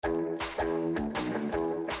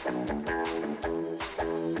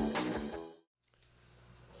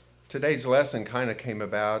Today's lesson kind of came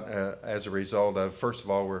about as a result of, first of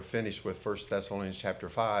all, we're finished with 1 Thessalonians chapter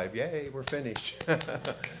 5. Yay, we're finished.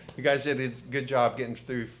 You guys did a good job getting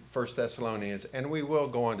through 1 Thessalonians, and we will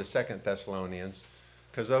go on to 2 Thessalonians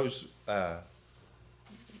because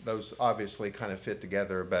those obviously kind of fit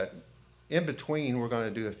together. But in between, we're going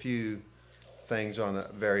to do a few things on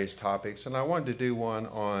various topics, and I wanted to do one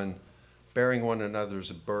on bearing one another's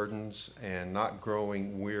burdens and not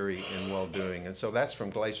growing weary in well-doing. And so that's from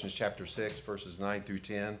Galatians chapter 6, verses 9 through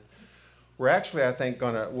 10. We're actually, I think,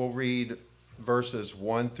 we'll read verses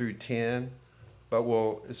 1 through 10, but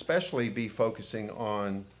we'll especially be focusing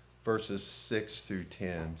on verses 6 through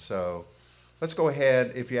 10. So let's go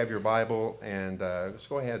ahead, if you have your Bible, and let's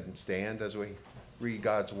go ahead and stand as we read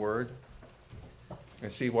God's Word and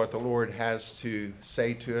see what the Lord has to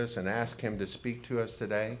say to us and ask Him to speak to us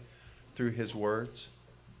today through His words.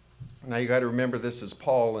 Now you got to remember this is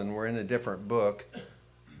Paul and we're in a different book.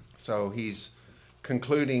 So he's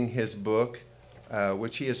concluding his book,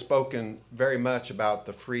 which he has spoken very much about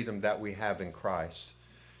the freedom that we have in Christ.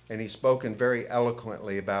 And he's spoken very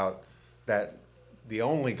eloquently about that the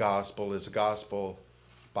only gospel is a gospel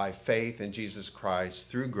by faith in Jesus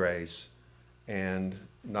Christ through grace and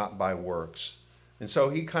not by works. And so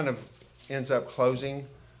he kind of ends up closing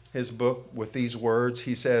his book with these words.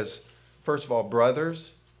 He says, first of all,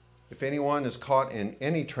 brothers, if anyone is caught in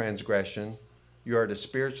any transgression, you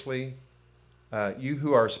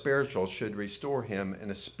who are spiritual should restore him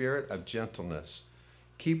in a spirit of gentleness.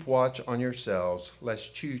 Keep watch on yourselves,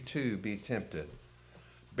 lest you too be tempted.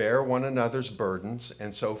 Bear one another's burdens,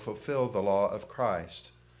 and so fulfill the law of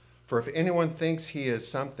Christ. For if anyone thinks he is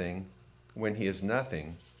something when he is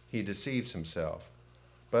nothing, he deceives himself.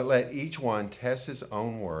 But let each one test his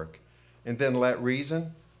own work, and then let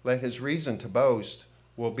his reason to boast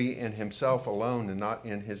will be in himself alone and not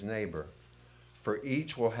in his neighbor. For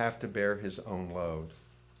each will have to bear his own load.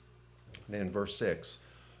 Then verse 6,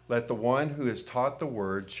 let the one who is taught the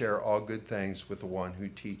word share all good things with the one who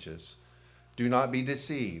teaches. Do not be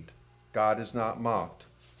deceived. God is not mocked.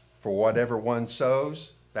 For whatever one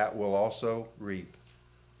sows, that will also reap.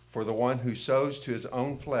 For the one who sows to his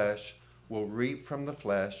own flesh will from the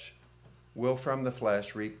flesh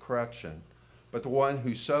reap corruption. But the one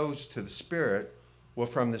who sows to the Spirit will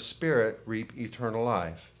from the Spirit reap eternal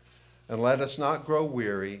life. And let us not grow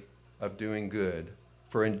weary of doing good,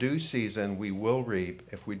 for in due season we will reap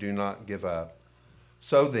if we do not give up.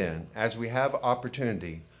 So then, as we have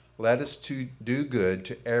opportunity, let us do good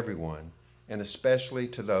to everyone, and especially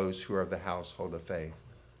to those who are of the household of faith.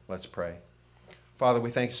 Let's pray. Father,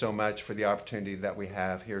 we thank you so much for the opportunity that we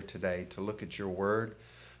have here today to look at your word,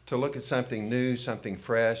 to look at something new, something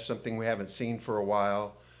fresh, something we haven't seen for a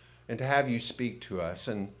while, and to have you speak to us.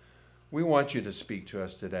 And we want you to speak to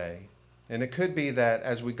us today. And it could be that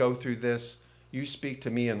as we go through this, you speak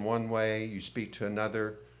to me in one way, you speak to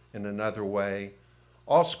another in another way.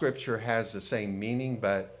 All Scripture has the same meaning,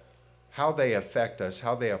 but how they affect us,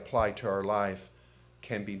 how they apply to our life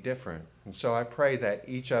can be different. And so I pray that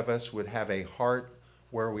each of us would have a heart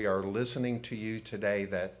where we are listening to you today,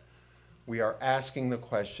 that we are asking the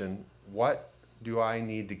question, what do I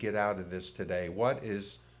need to get out of this today? What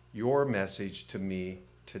is your message to me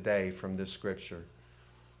today from this scripture?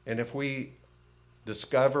 And if we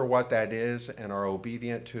discover what that is and are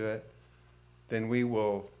obedient to it, then we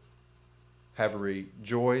will have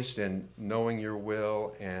rejoiced in knowing your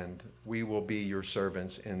will, and we will be your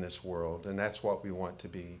servants in this world. And that's what we want to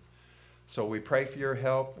be. So we pray for your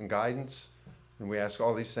help and guidance, and we ask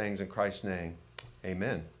all these things in Christ's name.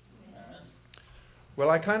 Amen. Well,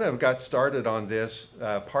 I kind of got started on this.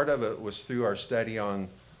 Part of it was through our study on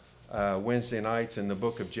Wednesday nights in the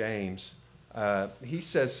book of James. He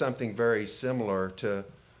says something very similar to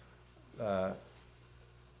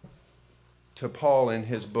Paul in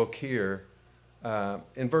his book here.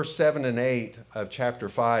 In verse 7 and 8 of chapter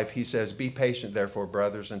 5, he says, be patient, therefore,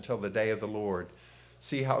 brothers, until the day of the Lord.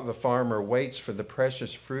 See how the farmer waits for the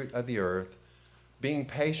precious fruit of the earth, being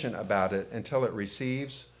patient about it until it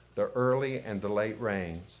receives the early and the late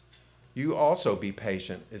rains. You also be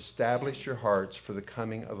patient. Establish your hearts, for the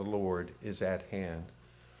coming of the Lord is at hand.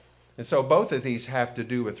 And so both of these have to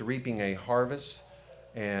do with reaping a harvest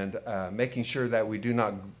and making sure that we do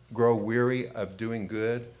not grow weary of doing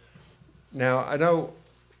good. Now, I know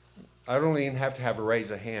I don't even have to have a raise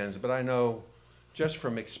of hands, but I know just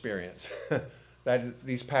from experience that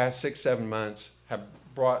these past 6-7 months have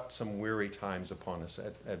brought some weary times upon us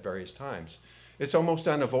at various times. It's almost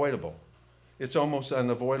unavoidable. It's almost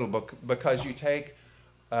unavoidable because you take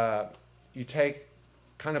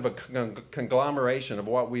kind of a conglomeration of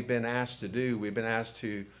what we've been asked to do. We've been asked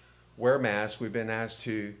to wear masks. We've been asked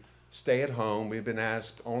to stay at home. We've been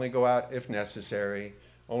asked only go out if necessary,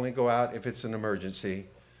 only go out if it's an emergency.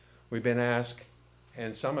 We've been asked,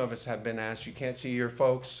 and some of us have been asked, you can't see your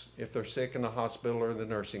folks if they're sick in the hospital or the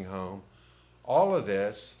nursing home. All of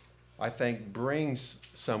this, I think, brings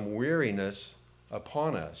some weariness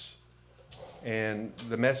upon us. And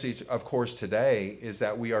the message, of course, today is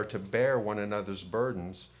that we are to bear one another's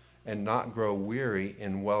burdens and not grow weary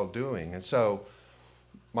in well-doing. And so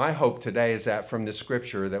my hope today is that from the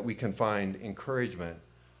scripture that we can find encouragement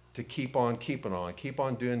to keep on keeping on, keep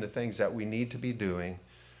on doing the things that we need to be doing,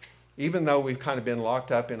 even though we've kind of been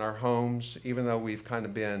locked up in our homes, even though we've kind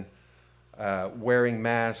of been wearing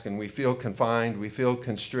masks and we feel confined, we feel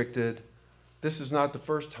constricted. This is not the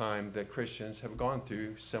first time that Christians have gone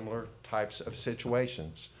through similar types of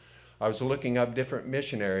situations. I was looking up different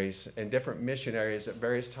missionaries, and different missionaries at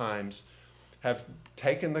various times have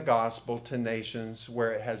taken the gospel to nations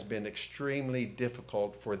where it has been extremely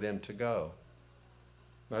difficult for them to go.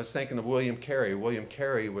 I was thinking of William Carey. William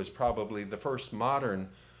Carey was probably the first modern,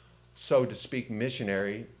 so to speak,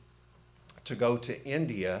 missionary to go to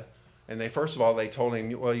India. And first of all, they told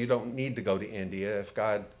him, well, you don't need to go to India. If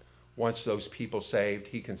God wants those people saved,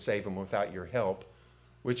 he can save them without your help,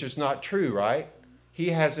 which is not true, right? He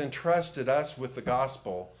has entrusted us with the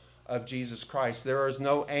gospel of Jesus Christ. There is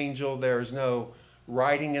no angel, there is no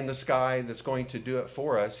writing in the sky that's going to do it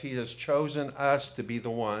for us. He has chosen us to be the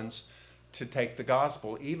ones to take the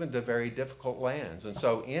gospel, even to very difficult lands. And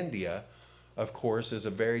so India, of course, is a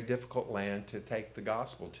very difficult land to take the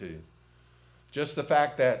gospel to. Just the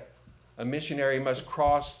fact that a missionary must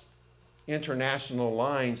cross international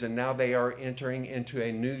lines, and now they are entering into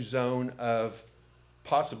a new zone of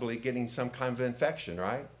possibly getting some kind of infection,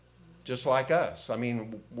 right? Just like us. I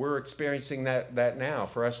mean, we're experiencing that now.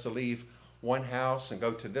 For us to leave one house and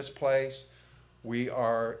go to this place, we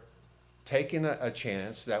are taking a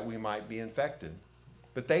chance that we might be infected.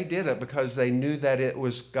 But they did it because they knew that it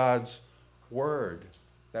was God's word,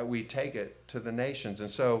 that we take it to the nations. And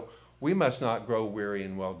so we must not grow weary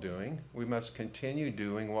in well-doing. We must continue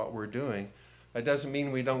doing what we're doing. That doesn't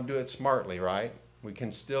mean we don't do it smartly, right? We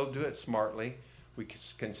can still do it smartly. We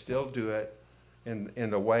can still do it in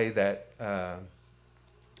the way that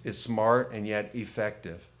is smart and yet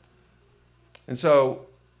effective. And so,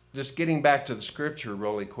 just getting back to the scripture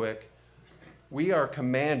really quick, we are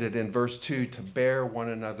commanded in verse 2 to bear one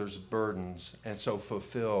another's burdens and so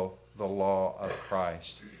fulfill the law of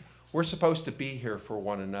Christ. We're supposed to be here for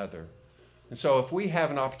one another. And so if we have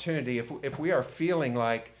an opportunity, if we are feeling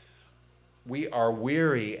like we are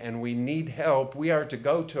weary and we need help, we are to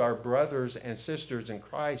go to our brothers and sisters in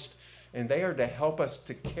Christ, and they are to help us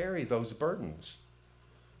to carry those burdens.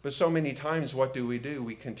 But so many times, what do?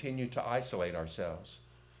 We continue to isolate ourselves.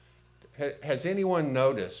 Has anyone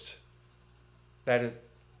noticed that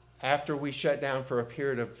after we shut down for a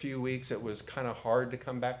period of a few weeks, it was kind of hard to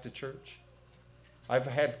come back to church? I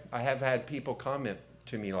have had people comment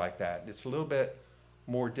to me like that. It's a little bit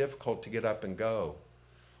more difficult to get up and go.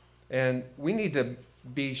 And we need to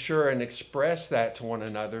be sure and express that to one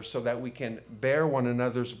another so that we can bear one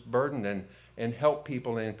another's burden and help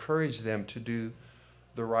people and encourage them to do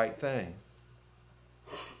the right thing.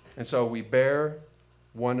 And so we bear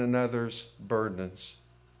one another's burdens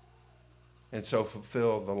and so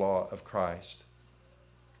fulfill the law of Christ.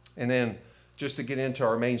 And then just to get into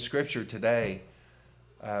our main scripture today,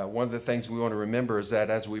 one of the things we want to remember is that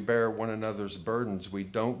as we bear one another's burdens, we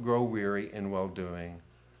don't grow weary in well-doing.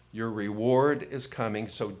 Your reward is coming,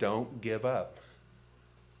 so don't give up.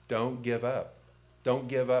 Don't give up. Don't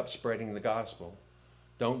give up spreading the gospel.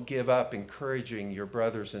 Don't give up encouraging your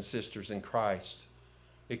brothers and sisters in Christ.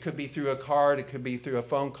 It could be through a card, it could be through a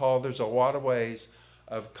phone call. There's a lot of ways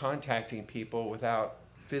of contacting people without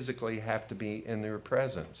physically have to be in their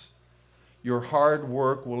presence. Your hard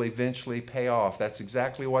work will eventually pay off. That's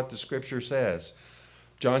exactly what the scripture says.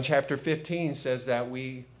 John chapter 15 says that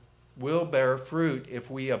we will bear fruit if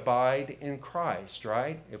we abide in Christ,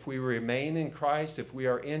 right? If we remain in Christ, if we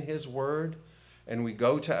are in his word and we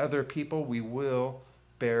go to other people, we will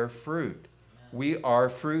bear fruit. We are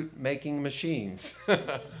fruit-making machines,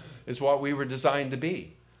 is what we were designed to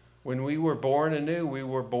be. When we were born anew, we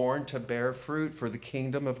were born to bear fruit for the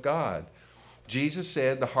kingdom of God. Jesus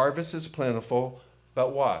said, the harvest is plentiful,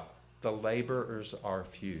 but what? The laborers are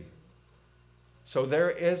few. So there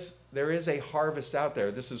is a harvest out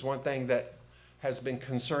there. This is one thing that has been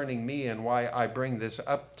concerning me, and why I bring this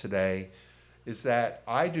up today is that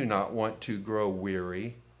I do not want to grow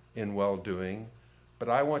weary in well-doing, but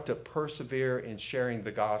I want to persevere in sharing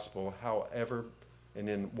the gospel however and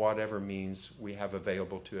in whatever means we have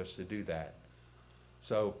available to us to do that.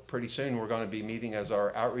 So pretty soon we're going to be meeting as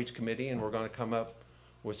our outreach committee, and we're going to come up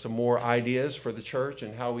with some more ideas for the church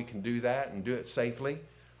and how we can do that and do it safely.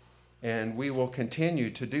 And we will continue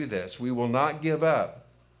to do this. We will not give up.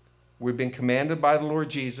 We've been commanded by the Lord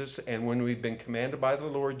Jesus, and when we've been commanded by the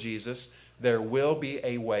Lord Jesus, there will be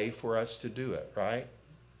a way for us to do it, right?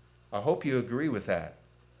 I hope you agree with that.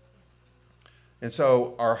 And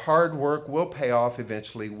so our hard work will pay off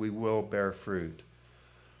eventually. We will bear fruit.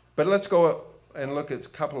 But let's go and look at a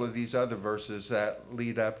couple of these other verses that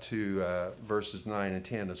lead up to verses 9 and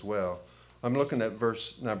 10 as well. I'm looking at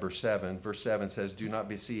verse number 7. Verse 7 says, "Do not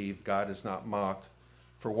be deceived, God is not mocked.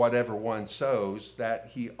 For whatever one sows,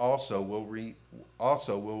 that he also will reap.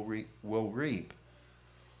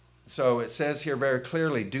 So it says here very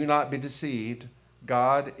clearly, do not be deceived,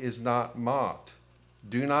 God is not mocked.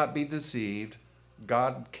 Do not be deceived,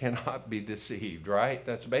 God cannot be deceived, right?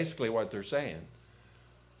 That's basically what they're saying.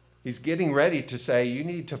 He's getting ready to say you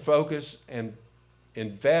need to focus and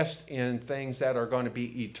invest in things that are going to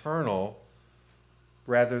be eternal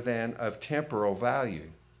rather than of temporal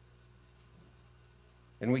value.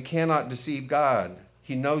 And we cannot deceive God.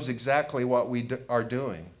 He knows exactly what we are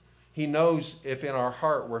doing. He knows if in our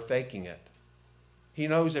heart we're faking it. He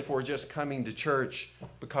knows if we're just coming to church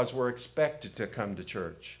because we're expected to come to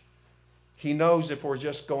church. He knows if we're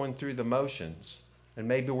just going through the motions and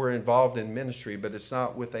maybe we're involved in ministry, but it's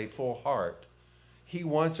not with a full heart. He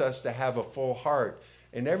wants us to have a full heart.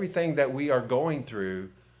 And everything that we are going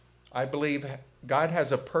through, I believe God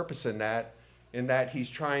has a purpose in that He's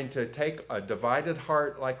trying to take a divided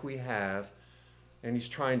heart like we have, and He's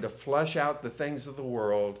trying to flush out the things of the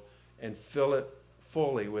world and fill it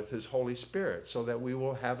fully with His Holy Spirit so that we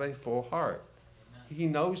will have a full heart. He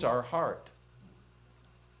knows our heart.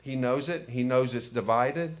 He knows it. He knows it's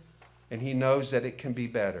divided, and He knows that it can be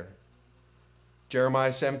better.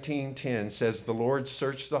 Jeremiah 17:10 says, "The Lord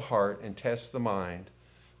searches the heart and tests the mind,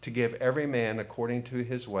 to give every man according to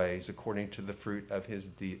his ways, according to the fruit of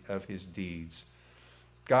his deeds."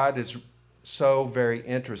 God is so very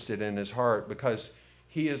interested in His heart because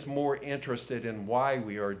He is more interested in why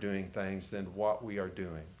we are doing things than what we are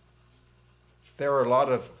doing. There are a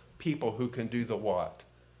lot of people who can do the what,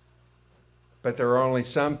 but there are only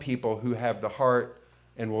some people who have the heart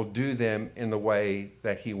and will do them in the way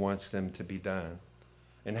that He wants them to be done.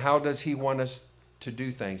 And how does He want us to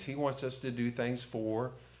do things? He wants us to do things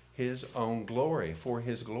for His own glory, for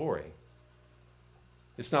His glory.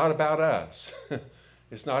 It's not about us.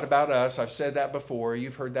 It's not about us. I've said that before.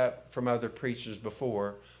 You've heard that from other preachers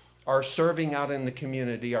before. Our serving out in the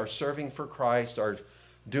community, our serving for Christ, our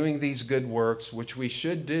doing these good works, which we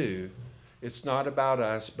should do, it's not about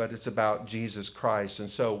us, but it's about Jesus Christ. And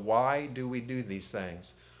so why do we do these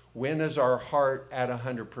things? When is our heart at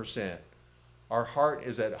 100%? Our heart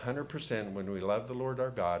is at 100% when we love the Lord our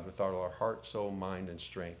God with all our heart, soul, mind, and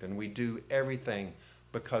strength. And we do everything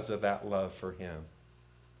because of that love for Him.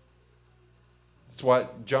 It's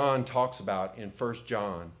what John talks about in 1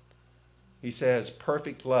 John. He says,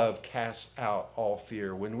 perfect love casts out all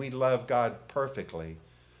fear. When we love God perfectly,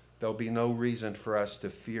 there'll be no reason for us to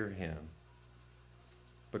fear Him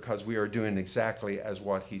because we are doing exactly as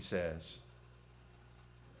what He says.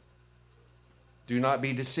 Do not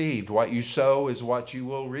be deceived. What you sow is what you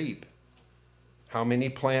will reap. How many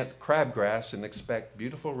plant crabgrass and expect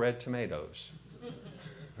beautiful red tomatoes?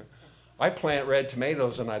 I plant red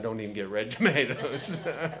tomatoes and I don't even get red tomatoes.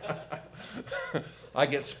 I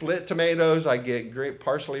get split tomatoes. I get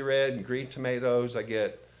partially red and green tomatoes. I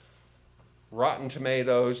get rotten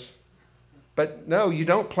tomatoes. But no, you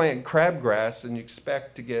don't plant crabgrass and you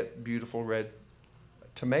expect to get beautiful red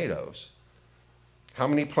tomatoes. How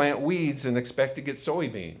many plant weeds and expect to get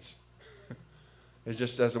soybeans? It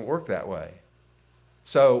just doesn't work that way.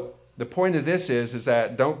 So the point of this is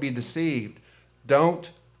that don't be deceived.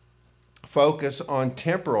 Don't focus on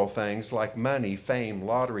temporal things like money, fame,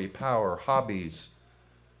 lottery, power, hobbies,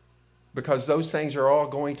 because those things are all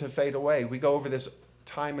going to fade away. We go over this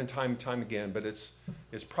time and time and time again, but it's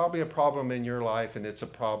probably a problem in your life, and it's a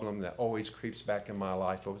problem that always creeps back in my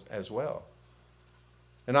life as well.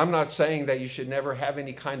 And I'm not saying that you should never have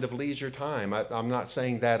any kind of leisure time. I'm not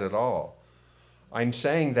saying that at all. I'm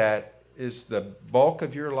saying that is the bulk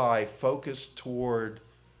of your life focused toward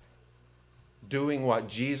doing what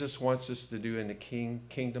Jesus wants us to do in the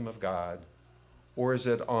kingdom of God, or is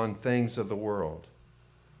it on things of the world?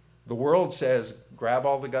 The world says, grab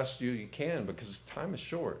all the gusto you can because time is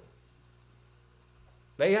short.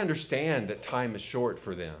 They understand that time is short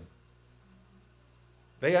for them.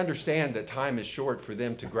 They understand that time is short for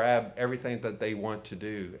them to grab everything that they want to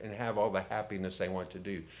do and have all the happiness they want to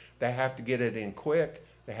do. They have to get it in quick.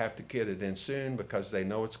 They have to get it in soon because they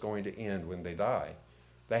know it's going to end when they die.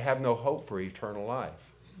 They have no hope for eternal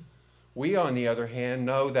life. We, on the other hand,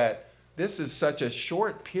 know that this is such a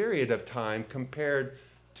short period of time compared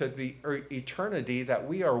to the eternity that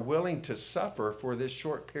we are willing to suffer for this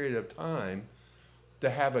short period of time to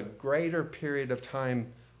have a greater period of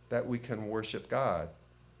time that we can worship God.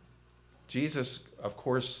 Jesus, of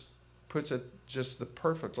course, puts it just the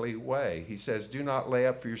perfectly way. He says, do not lay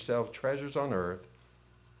up for yourselves treasures on earth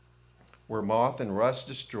where moth and rust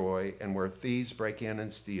destroy and where thieves break in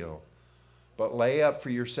and steal. But lay up for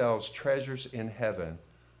yourselves treasures in heaven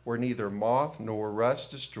where neither moth nor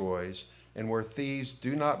rust destroys and where thieves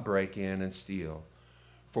do not break in and steal.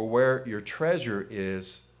 For where your treasure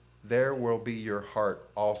is, there will be your heart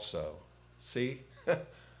also. See?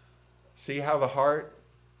 See how the heart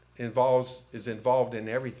is involved in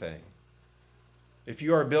everything. If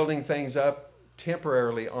you are building things up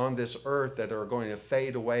temporarily on this earth that are going to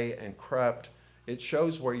fade away and corrupt, it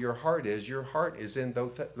shows where your heart is. Your heart is in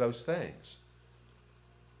those things.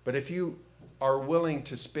 But if you are willing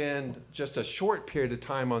to spend just a short period of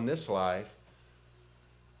time on this life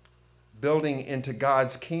building into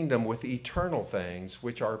God's kingdom with eternal things,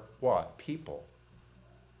 which are what? People.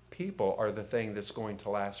 People are the thing that's going to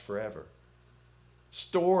last forever.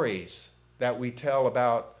 Stories that we tell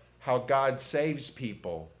about how God saves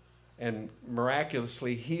people and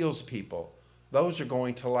miraculously heals people, those are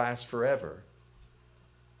going to last forever.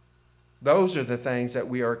 Those are the things that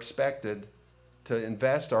we are expected to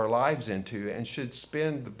invest our lives into and should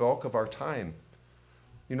spend the bulk of our time.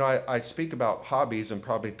 You know, I speak about hobbies and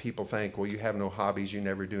probably people think, well, you have no hobbies, you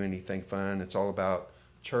never do anything fun. It's all about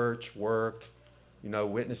church, work,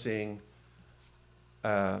 witnessing.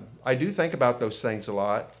 I do think about those things a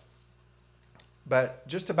lot, but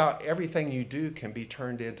just about everything you do can be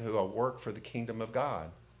turned into a work for the kingdom of God.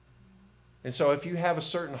 And so if you have a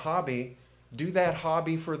certain hobby, do that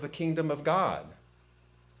hobby for the kingdom of God.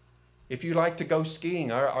 If you like to go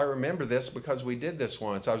skiing, I remember this because we did this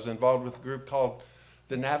once. I was involved with a group called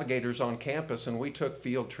the Navigators on campus, and we took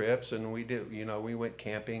field trips and we went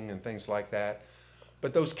camping and things like that.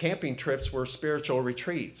 But those camping trips were spiritual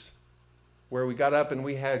retreats where we got up and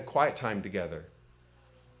we had quiet time together.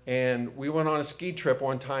 And we went on a ski trip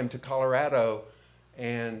one time to Colorado,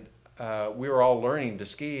 and we were all learning to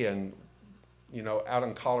ski. And, out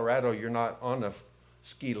in Colorado, you're not on a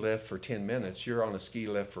ski lift for 10 minutes. You're on a ski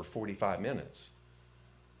lift for 45 minutes.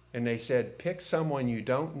 And they said, pick someone you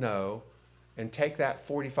don't know and take that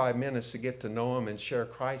 45 minutes to get to know them and share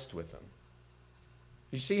Christ with them.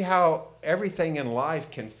 You see how everything in life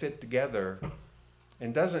can fit together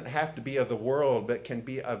and doesn't have to be of the world, but can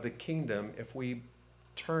be of the kingdom if we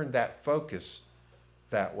turn that focus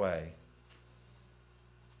that way.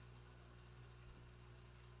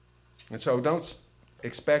 And so don't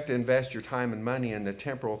expect to invest your time and money in the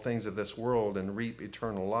temporal things of this world and reap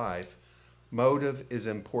eternal life. Motive is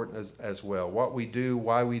important as well. What we do,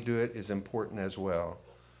 why we do it is important as well.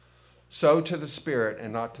 Sow to the Spirit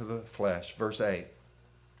and not to the flesh. Verse 8.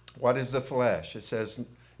 What is the flesh? It says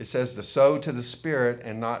to sow to the Spirit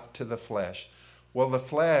and not to the flesh. Well, the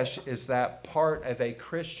flesh is that part of a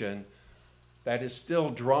Christian that is still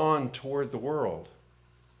drawn toward the world.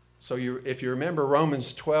 So if you remember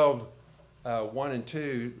Romans 12, 1 and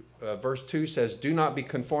 2, verse 2 says, do not be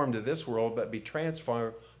conformed to this world, but be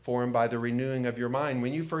transformed by the renewing of your mind.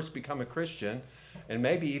 When you first become a Christian, and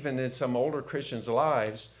maybe even in some older Christians'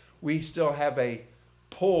 lives, we still have a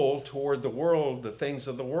pull toward the world, the things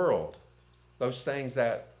of the world, those things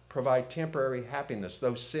that provide temporary happiness,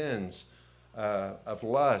 those sins of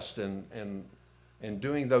lust and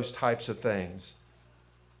doing those types of things.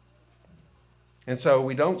 And so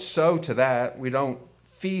we don't sow to that. We don't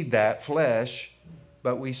feed that flesh,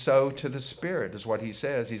 but we sow to the Spirit, is what he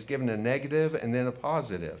says. He's given a negative and then a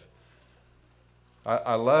positive.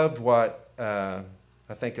 I loved what, I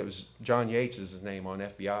think it was John Yates is his name on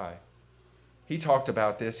FBI. He talked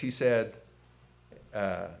about this. He said,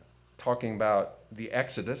 talking about the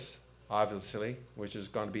Exodus, obviously, which is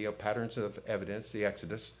going to be a patterns of evidence, the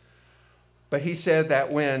Exodus. But he said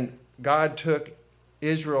that when God took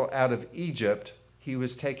Israel out of Egypt, he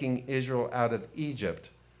was taking Israel out of Egypt.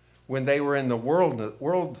 When they were in the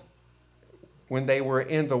when they were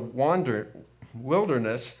in the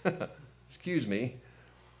wilderness, excuse me,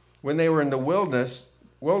 when they were in the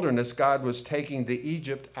wilderness, God was taking the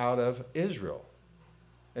Egypt out of Israel.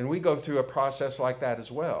 And we go through a process like that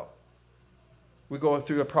as well. We go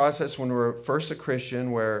through a process when we're first a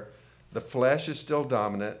Christian where the flesh is still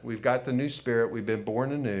dominant. We've got the new spirit. We've been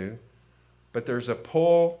born anew. But there's a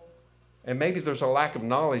pull, and maybe there's a lack of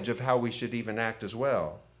knowledge of how we should even act as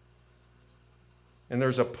well. And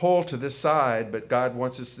there's a pull to this side, but God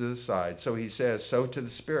wants us to this side. So he says, sow to the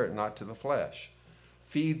Spirit, not to the flesh.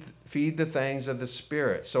 Feed the things of the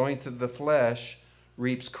Spirit. Sowing to the flesh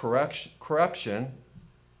reaps corruption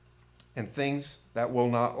and things that will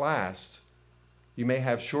not last. You may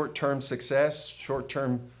have short-term success,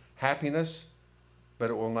 short-term happiness, but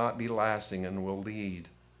it will not be lasting and will lead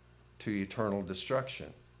to eternal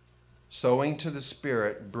destruction. Sowing to the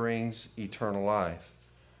Spirit brings eternal life.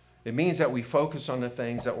 It means that we focus on the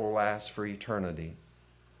things that will last for eternity.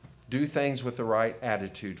 Do things with the right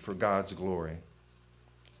attitude for God's glory.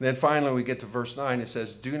 Then finally we get to verse 9. It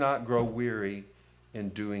says, do not grow weary in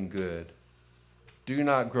doing good. Do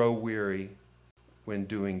not grow weary when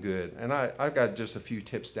doing good. And I've got just a few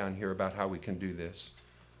tips down here about how we can do this.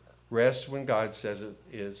 Rest when God says it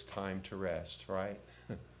is time to rest, right?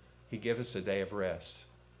 He gave us a day of rest.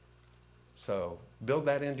 So build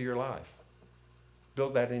that into your life.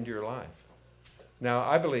 Build that into your life. Now,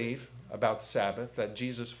 I believe about the Sabbath that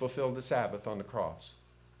Jesus fulfilled the Sabbath on the cross.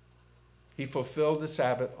 He fulfilled the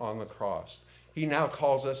Sabbath on the cross. He now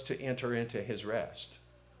calls us to enter into his rest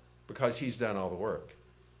because he's done all the work.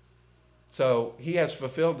 So he has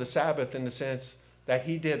fulfilled the Sabbath in the sense that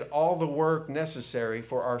he did all the work necessary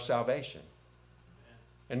for our salvation.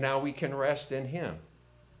 And now we can rest in him.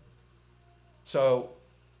 So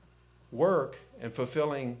work and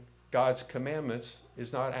fulfilling God's commandments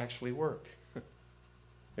is not actually work.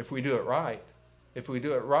 If we do it right, it's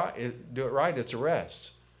a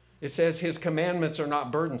rest. It says his commandments are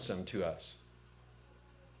not burdensome to us.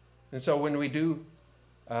 And so when we do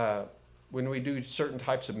certain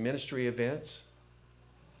types of ministry events,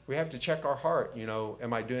 we have to check our heart.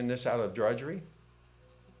 Am I doing this out of drudgery?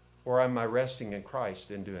 Or am I resting in Christ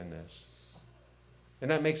in doing this? And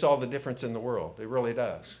that makes all the difference in the world. It really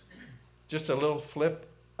does. Just a little flip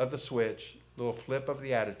of the switch, little flip of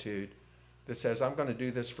the attitude that says, I'm going to do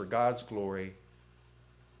this for God's glory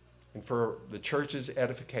and for the church's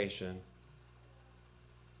edification.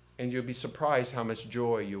 And you'll be surprised how much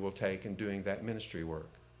joy you will take in doing that ministry work.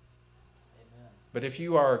 Amen. But if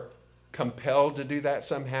you are compelled to do that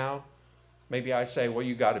somehow, maybe I say, well,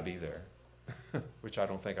 you got to be there, which I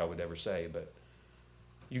don't think I would ever say, but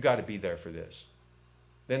you got to be there for this.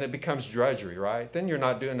 Then it becomes drudgery, right? Then you're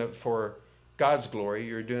not doing it for God's glory,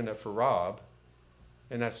 you're doing it for Rob,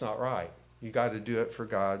 and that's not right. You got to do it for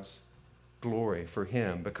God's glory, for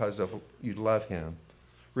him, because of you love him.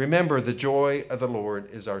 Remember, the joy of the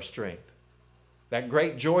Lord is our strength. That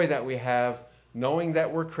great joy that we have, knowing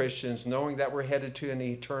that we're Christians, knowing that we're headed to an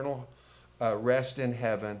eternal rest in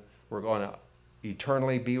heaven, we're going to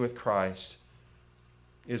eternally be with Christ,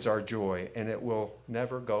 is our joy, and it will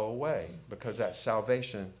never go away because that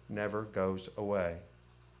salvation never goes away.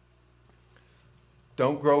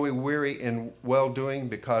 Don't grow weary in well-doing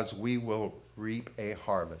because we will reap a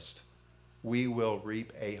harvest. We will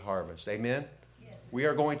reap a harvest. Amen? Yes. We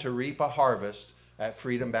are going to reap a harvest at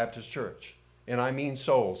Freedom Baptist Church. And I mean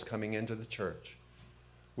souls coming into the church.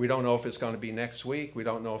 We don't know if it's going to be next week. We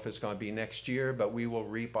don't know if it's going to be next year, but we will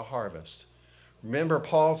reap a harvest. Remember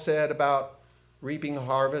Paul said about reaping a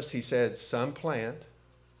harvest? He said, some plant,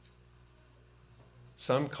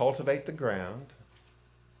 some cultivate the ground,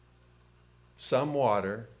 some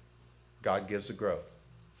water, God gives the growth.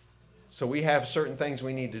 So we have certain things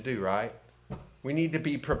we need to do, right? We need to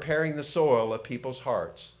be preparing the soil of people's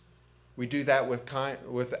hearts. We do that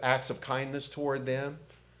with acts of kindness toward them.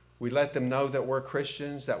 We let them know that we're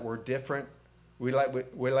Christians, that we're different. We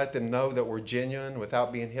let them know that we're genuine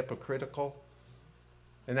without being hypocritical.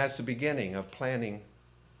 And that's the beginning of planting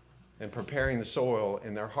and preparing the soil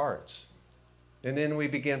in their hearts. And then we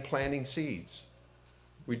begin planting seeds.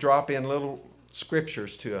 We drop in little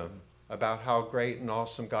scriptures to them about how great and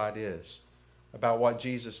awesome God is, about what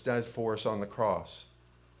Jesus did for us on the cross.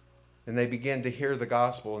 And they begin to hear the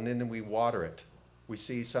gospel, and then we water it. We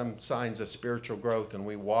see some signs of spiritual growth, and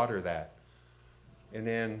we water that. And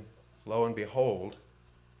then, lo and behold,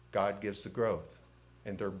 God gives the growth,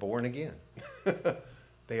 and they're born again.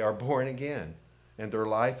 They are born again, and their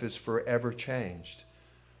life is forever changed.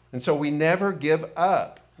 And so we never give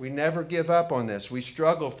up. We never give up on this. We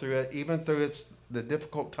struggle through it, even through the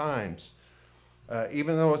difficult times.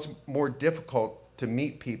 Even though it's more difficult to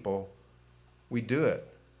meet people, we do it.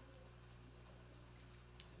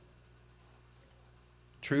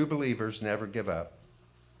 True believers never give up.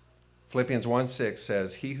 Philippians 1:6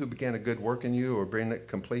 says, he who began a good work in you will bring it to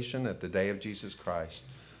completion at the day of Jesus Christ.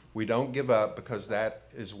 We don't give up because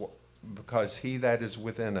he that is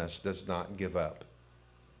within us does not give up.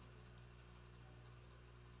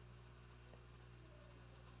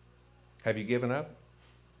 Have you given up?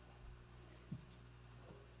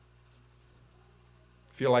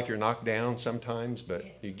 feel like you're knocked down sometimes, but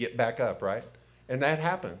you get back up, right? And that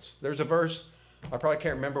happens. There's a verse, I probably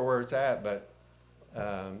can't remember where it's at, but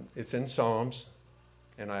it's in Psalms,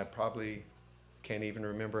 and I probably can't even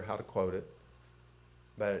remember how to quote it.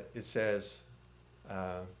 But it says,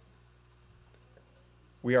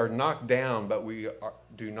 we are knocked down, but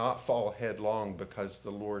do not fall headlong because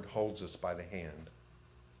the Lord holds us by the hand.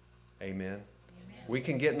 Amen. Amen. We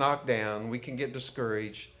can get knocked down. We can get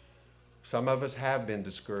discouraged. Some of us have been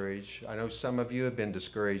discouraged. I know some of you have been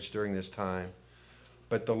discouraged during this time.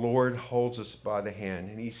 But the Lord holds us by the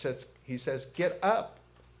hand. And he says, get up.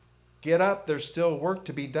 Get up. There's still work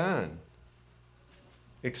to be done.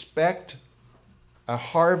 Expect a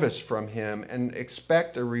harvest from him and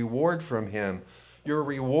expect a reward from him. Your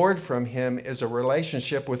reward from him is a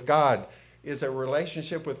relationship with God. Is a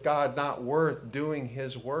relationship with God not worth doing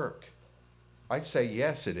his work? I'd say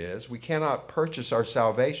yes, it is. We cannot purchase our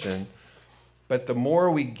salvation, but the more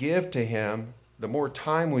we give to him, the more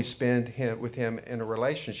time we spend with him in a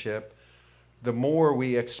relationship, the more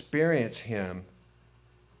we experience him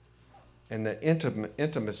and the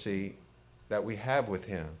intimacy that we have with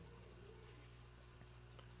him.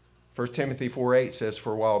 1 Timothy 4:8 says,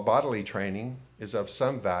 for while bodily training is of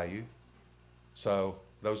some value, so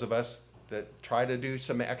those of us that try to do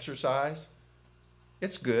some exercise,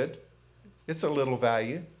 it's good. It's a little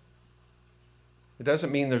value. It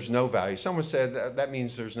doesn't mean there's no value. Someone said that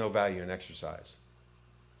means there's no value in exercise.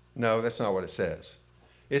 No, that's not what it says.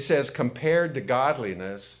 It says compared to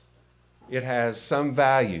godliness, it has some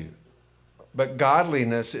value. But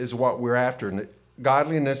godliness is what we're after.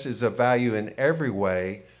 Godliness is of value in every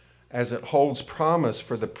way, as it holds promise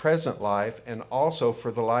for the present life and also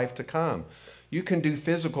for the life to come. You can do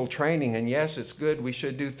physical training, and yes, it's good, we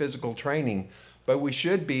should do physical training, but we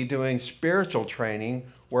should be doing spiritual training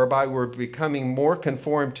whereby we're becoming more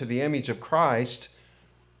conformed to the image of Christ,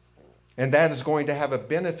 and that is going to have a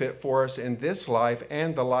benefit for us in this life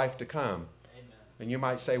and the life to come. Amen. And you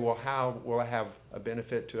might say, well, how will it have a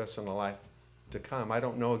benefit to us in the life to come? I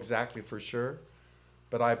don't know exactly for sure,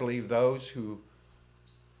 but I believe those who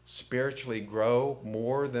spiritually grow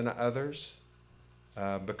more than others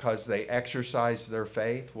because they exercise their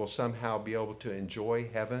faith will somehow be able to enjoy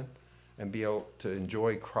heaven and be able to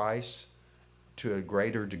enjoy Christ to a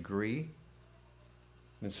greater degree.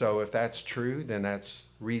 And so if that's true, then that's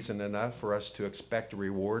reason enough for us to expect a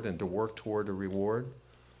reward and to work toward a reward.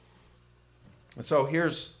 And so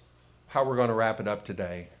here's how we're going to wrap it up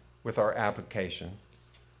today with our application.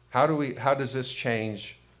 How does this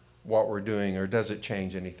change what we're doing, or does it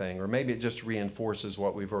change anything? Or maybe it just reinforces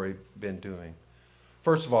what we've already been doing.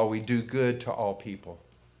 First of all, we do good to all people.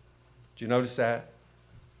 Do you notice that?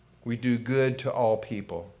 We do good to all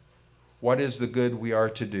people. What is the good we are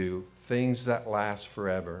to do? Things that last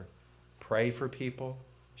forever. Pray for people,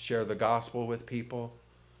 share the gospel with people,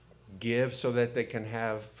 give so that they can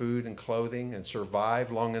have food and clothing and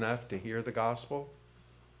survive long enough to hear the gospel.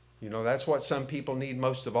 You know, that's what some people need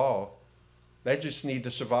most of all. They just need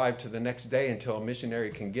to survive to the next day until a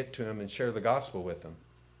missionary can get to them and share the gospel with them.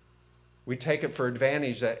 We take it for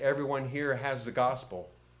advantage that everyone here has the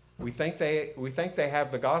gospel. We think they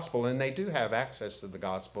have the gospel, and they do have access to the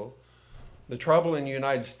gospel. The trouble in the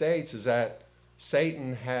United States is that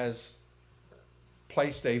Satan has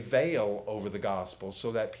placed a veil over the gospel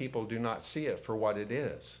so that people do not see it for what it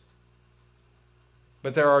is.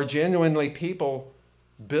 But there are genuinely people,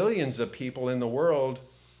 billions of people in the world,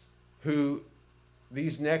 who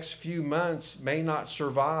these next few months may not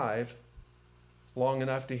survive long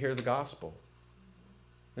enough to hear the gospel.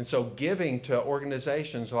 And so giving to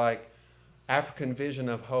organizations like African Vision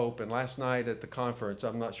of Hope, and last night at the conference,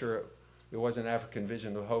 I'm not sure it wasn't African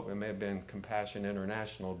Vision of Hope, it may have been Compassion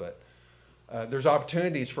International, but there's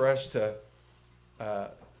opportunities for us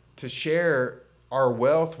to share our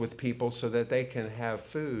wealth with people so that they can have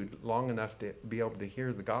food long enough to be able to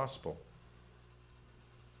hear the gospel.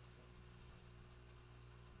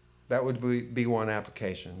 That would be one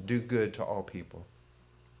application. Do good to all people.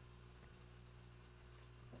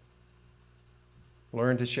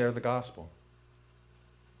 Learn to share the gospel.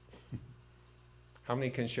 How many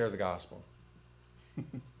can share the gospel?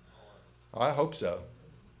 I hope so.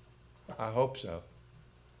 I hope so.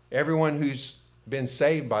 Everyone who's been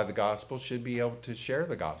saved by the gospel should be able to share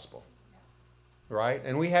the gospel, right?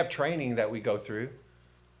 And we have training that we go through.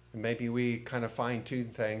 And maybe we kind of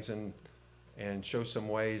fine-tune things and show some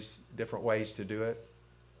ways, different ways to do it.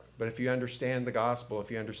 But if you understand the gospel, if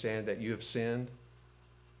you understand that you have sinned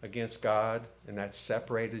against God and that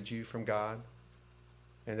separated you from God,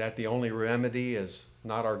 and that the only remedy is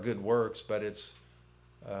not our good works, but it's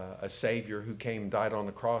a Savior who came, died on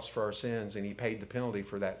the cross for our sins, and he paid the penalty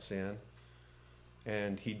for that sin.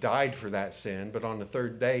 And he died for that sin, but on the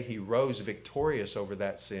third day he rose victorious over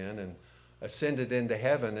that sin and ascended into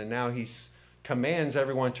heaven, and now he commands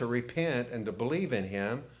everyone to repent and to believe in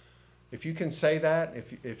him. If you can say that,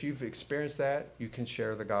 if you've experienced that, you can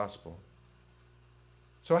share the gospel.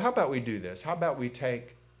 So how about we do this? How about we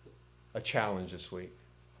take a challenge this week?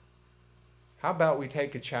 How about we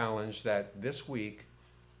take a challenge that this week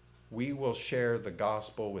we will share the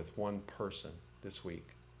gospel with one person this week?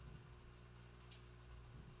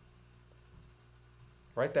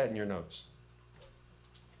 Write that in your notes.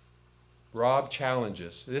 Rob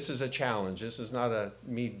challenges. This is a challenge. This is not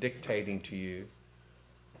me dictating to you.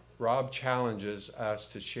 Rob challenges us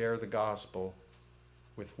to share the gospel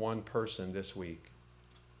with one person this week.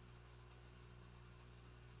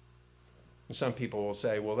 And some people will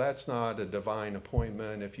say, well, that's not a divine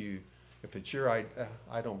appointment. If it's your idea,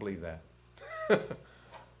 I don't believe that.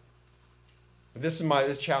 This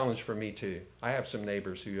is challenge for me too. I have some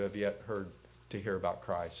neighbors who have yet heard to hear about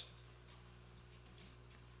Christ.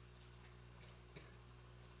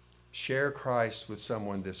 Share Christ with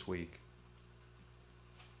someone this week.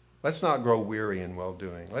 Let's not grow weary in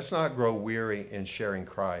well-doing. Let's not grow weary in sharing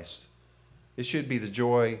Christ. It should be the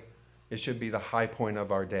joy, it should be the high point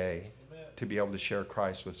of our day to be able to share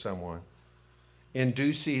Christ with someone. In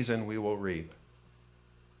due season, we will reap.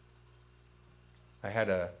 I had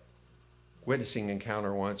a witnessing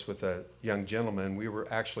encounter once with a young gentleman. We were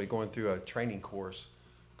actually going through a training course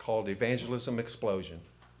called Evangelism Explosion.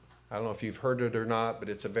 I don't know if you've heard it or not, but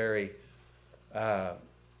it's a very, how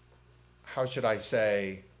should I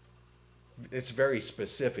say, it's very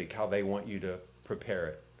specific how they want you to prepare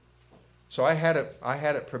it. So I had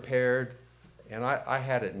it prepared, and I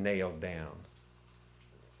had it nailed down.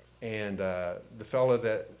 And the fellow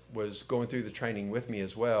that was going through the training with me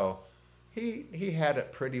as well, he had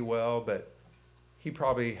it pretty well, but he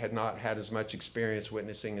probably had not had as much experience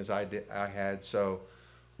witnessing as I had. So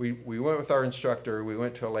we went with our instructor. We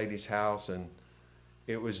went to a lady's house, and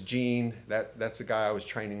it was Gene. That's the guy I was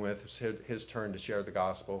training with. It was his turn to share the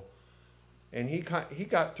gospel. And he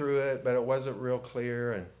got through it, but it wasn't real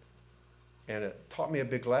clear, and it taught me a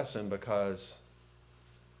big lesson because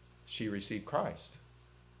she received Christ.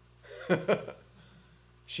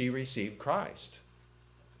 She received Christ.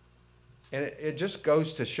 And it just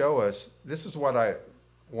goes to show us, this is what I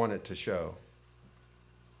want it to show.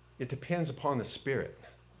 It depends upon the Spirit,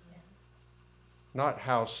 not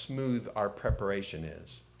how smooth our preparation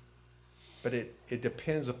is. But it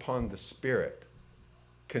depends upon the Spirit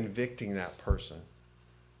convicting that person.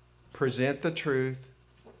 Present the truth,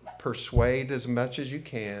 persuade as much as you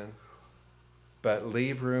can, but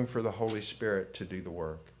leave room for the Holy Spirit to do the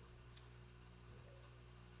work.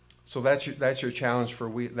 So that's your challenge for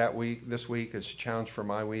this week. It's a challenge for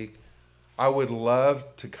my week. I would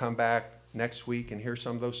love to come back next week and hear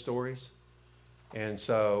some of those stories. And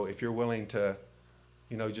so if you're willing to,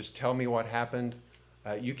 just tell me what happened,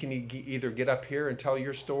 you can either get up here and tell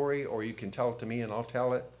your story, or you can tell it to me and I'll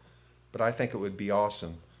tell it. But I think it would be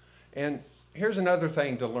awesome. And here's another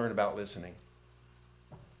thing to learn about listening.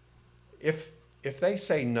 If they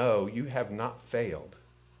say no, you have not failed.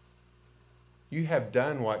 You have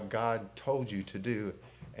done what God told you to do,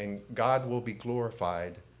 and God will be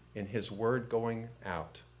glorified in his word going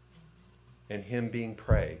out and him being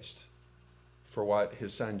praised for what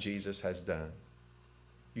his son Jesus has done.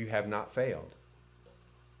 You have not failed.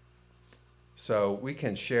 So we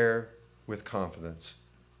can share with confidence.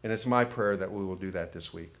 And it's my prayer that we will do that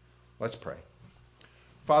this week. Let's pray.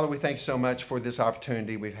 Father, we thank you so much for this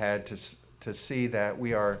opportunity we've had to see that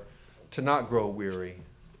we are to not grow weary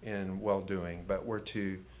in well-doing, but we're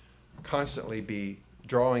to constantly be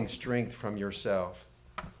drawing strength from yourself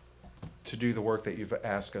to do the work that you've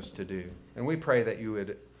asked us to do. And we pray that you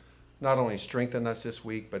would not only strengthen us this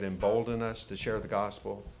week, but embolden us to share the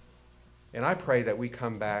gospel. And I pray that we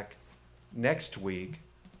come back next week,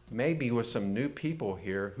 maybe with some new people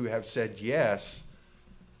here who have said yes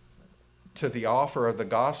to the offer of the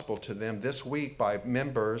gospel to them this week by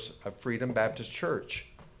members of Freedom Baptist Church.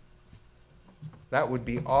 That would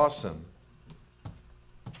be awesome.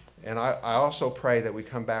 And I also pray that we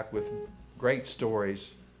come back with great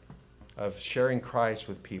stories of sharing Christ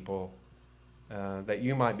with people, that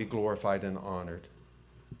you might be glorified and honored.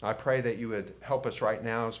 I pray that you would help us right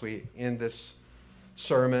now as we end this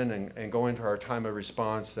sermon and go into our time of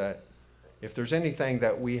response, that if there's anything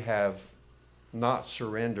that we have not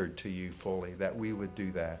surrendered to you fully, that we would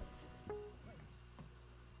do that.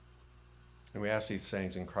 And we ask these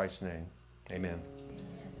things in Christ's name. Amen.